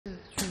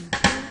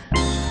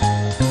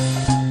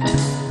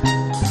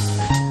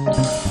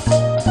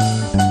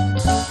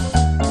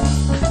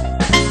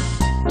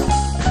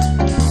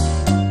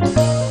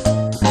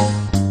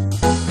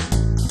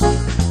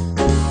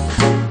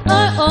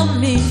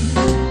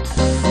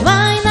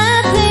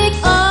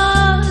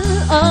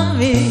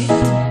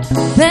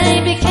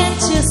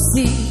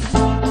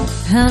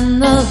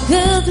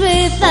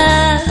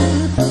without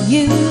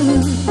you.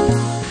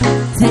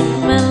 Take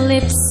my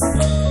lips,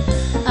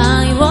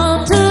 I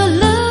want to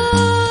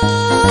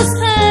lose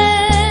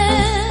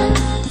them.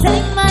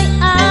 Take my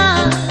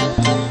arm,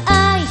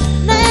 I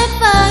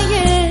never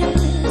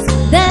use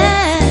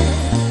them.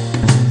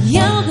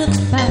 Your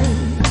goodbye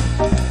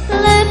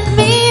left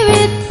me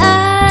with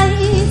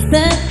eyes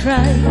that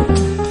cry.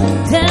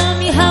 Tell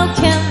me, how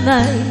can I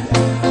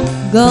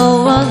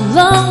go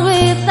along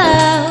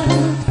without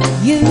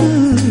you?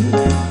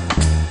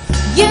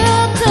 You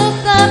took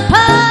the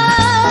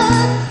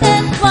part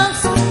that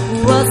once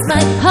was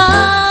my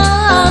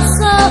heart,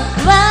 so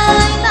why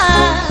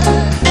not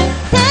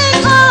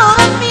take all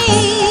of me?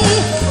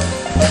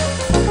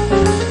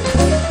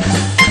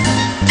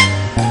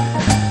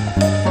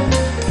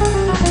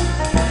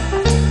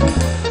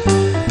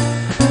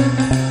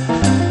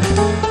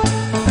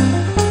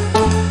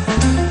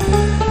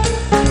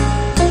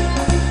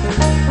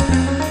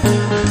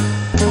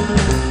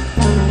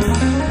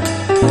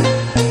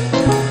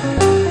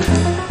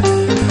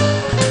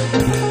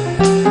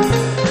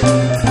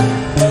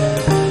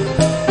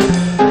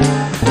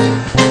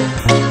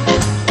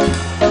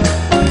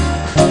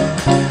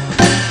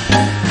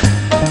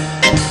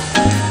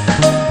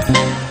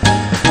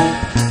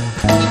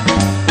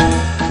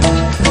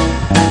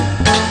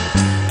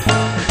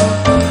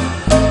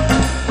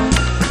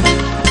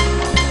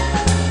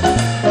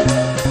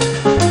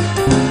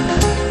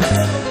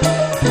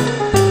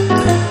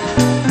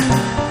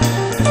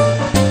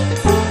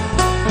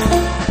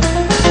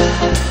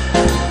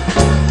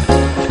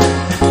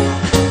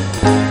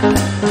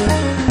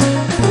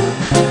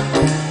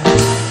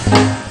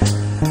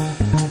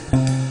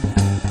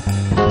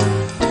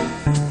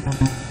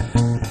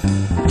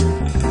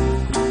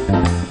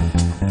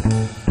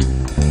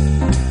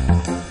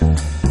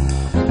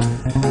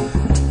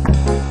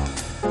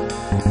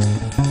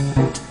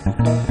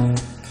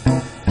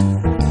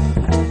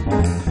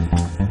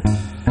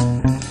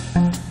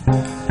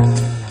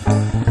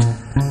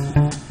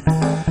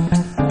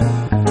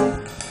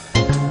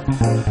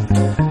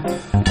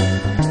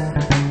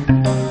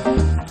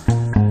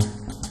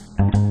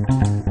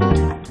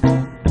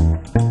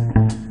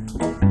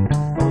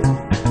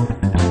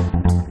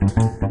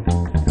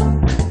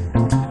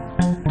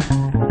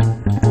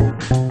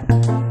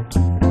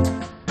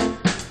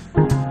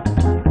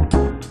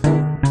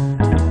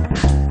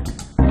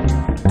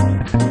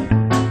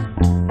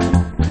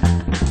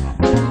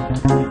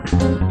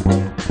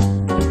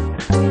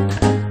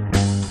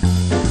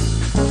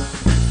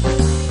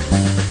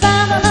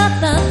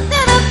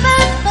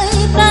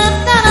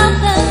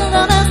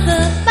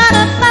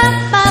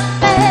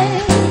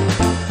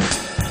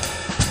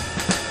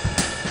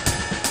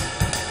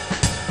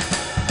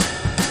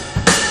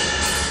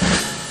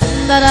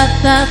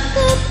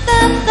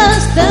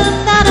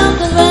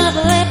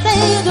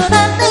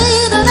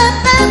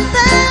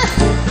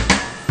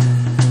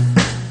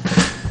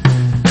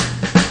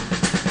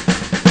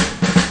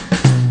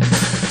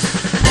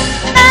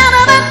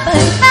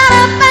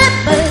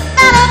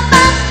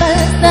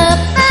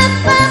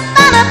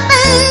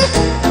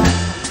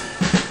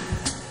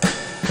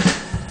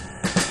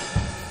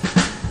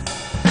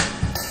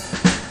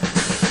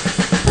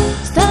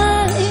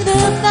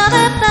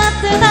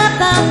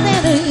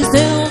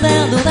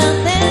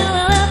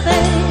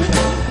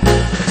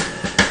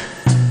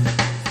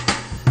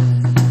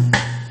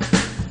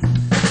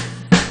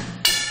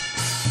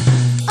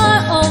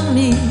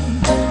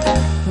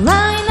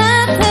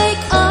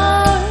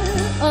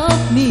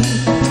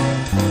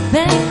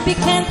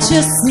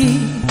 You see,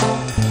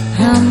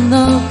 I'm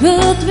no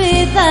good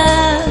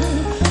without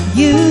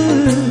you.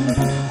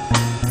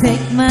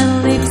 Take my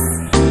lips,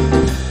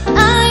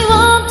 I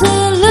want to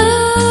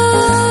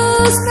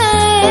lose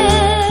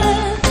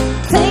them.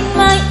 Take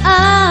my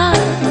arm,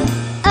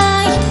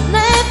 I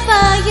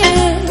never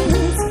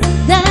use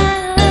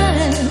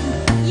them.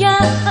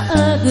 Your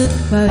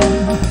goodbye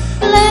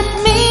left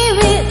me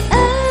with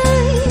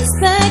eyes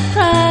that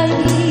cry.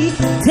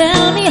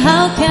 Tell me,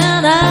 how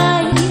can I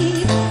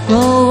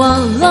go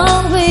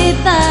along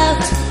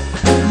without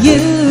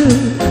you?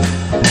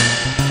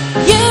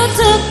 You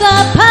took the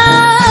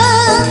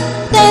part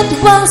that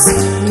once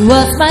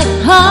was my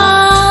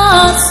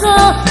heart, so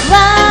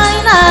why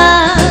not